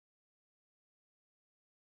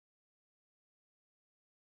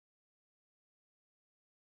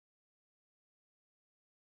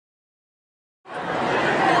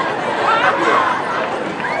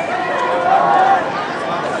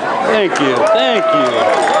Thank you. Thank you.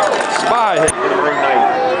 Spy hit.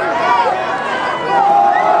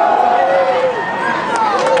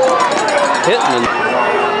 Hitman.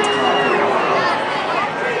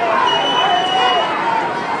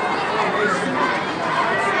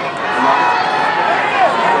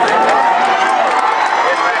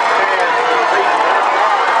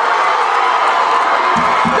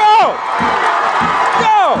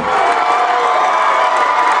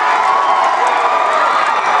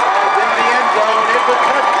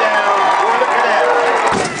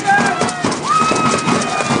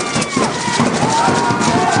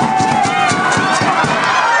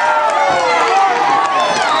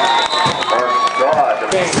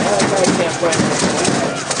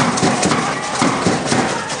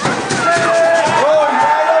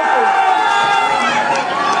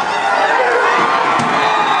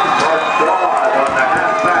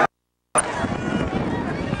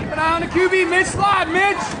 QB, Mitch slide,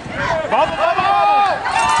 Mitch! Bubble!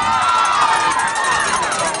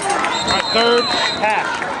 Alright, third pass.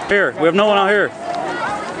 Here, we have no one out here.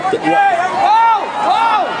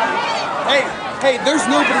 Hey, there's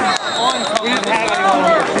nobody on. We didn't have anyone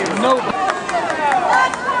here. Nobody.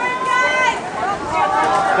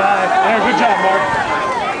 Good job, Mark.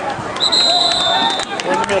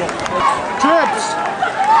 We're in the middle. Trips!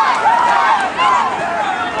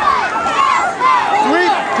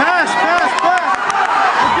 Sweet! Pass!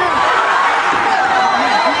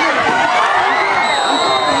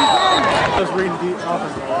 Just reading deep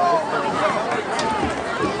offense.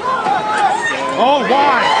 Oh,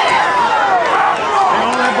 wide! Hang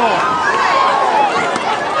on that ball.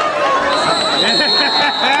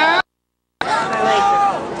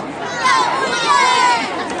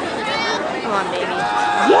 Come on, baby.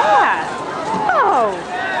 Yeah! Oh!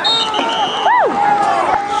 Woo!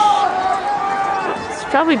 She's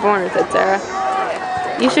probably born with it, Sarah.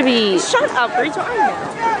 You should be... Shut up, Rachel. I know.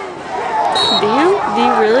 Do you? Do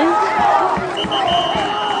you really?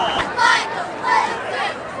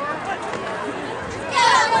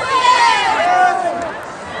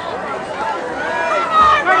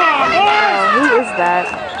 Who is that?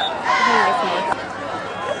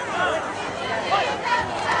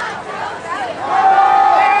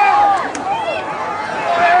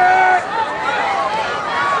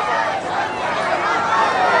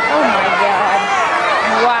 Oh my God.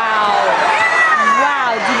 Wow. Wow.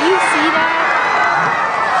 Did you see that?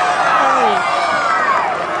 Holy.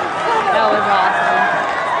 That was awesome.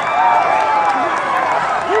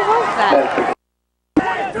 Who was that?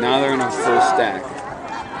 Now they're in a full stack.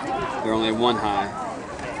 They're only one high.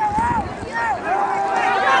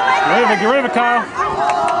 Get rid of it, Kyle.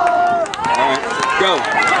 Alright, go.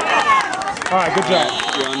 Alright, good job.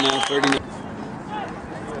 You're on 39.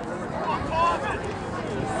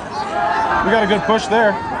 We got a good push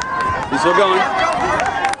there. He's still going.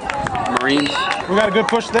 Marines. We got a good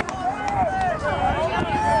push there.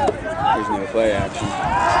 There's no play action.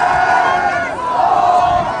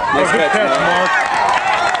 Nice catch, Mark.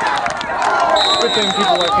 Good thing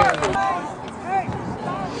people like him.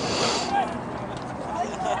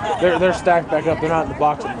 They're stacked back up. They're not in the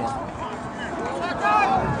box anymore.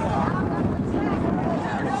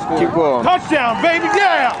 Keep going. Touchdown, baby!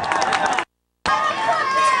 Yeah!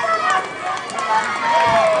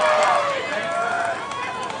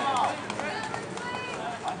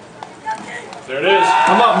 There it is.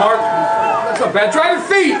 Come up, Mark. That's not bad. Drive your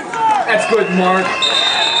feet. That's good, Mark.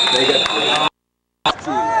 They got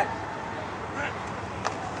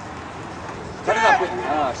cut it up with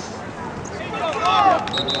us.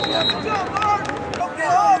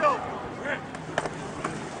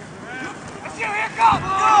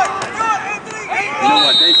 You know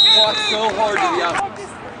what? They fought so hard to the outside.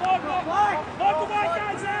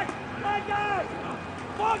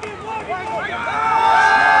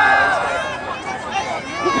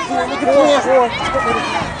 Look at four.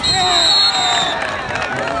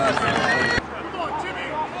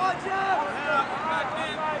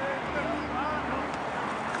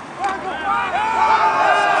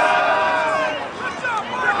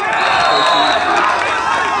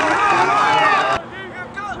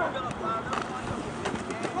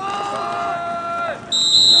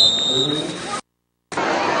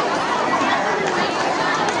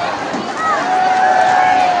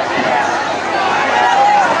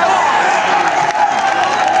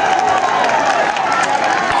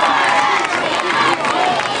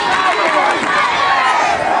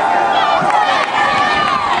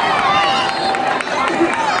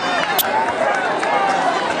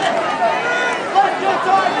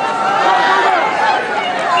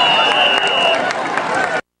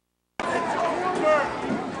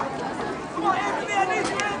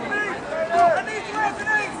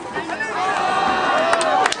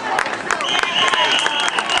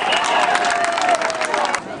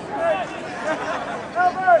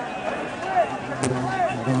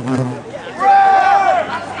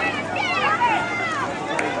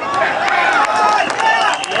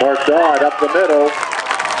 Dodd up the middle.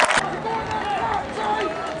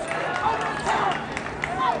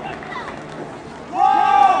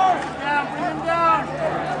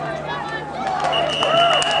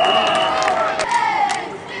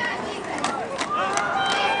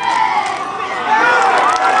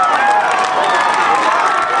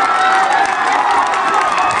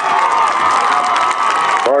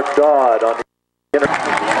 Mark Dodd on the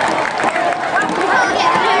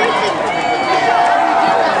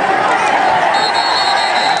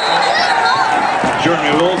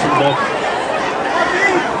Jeremy Wilson,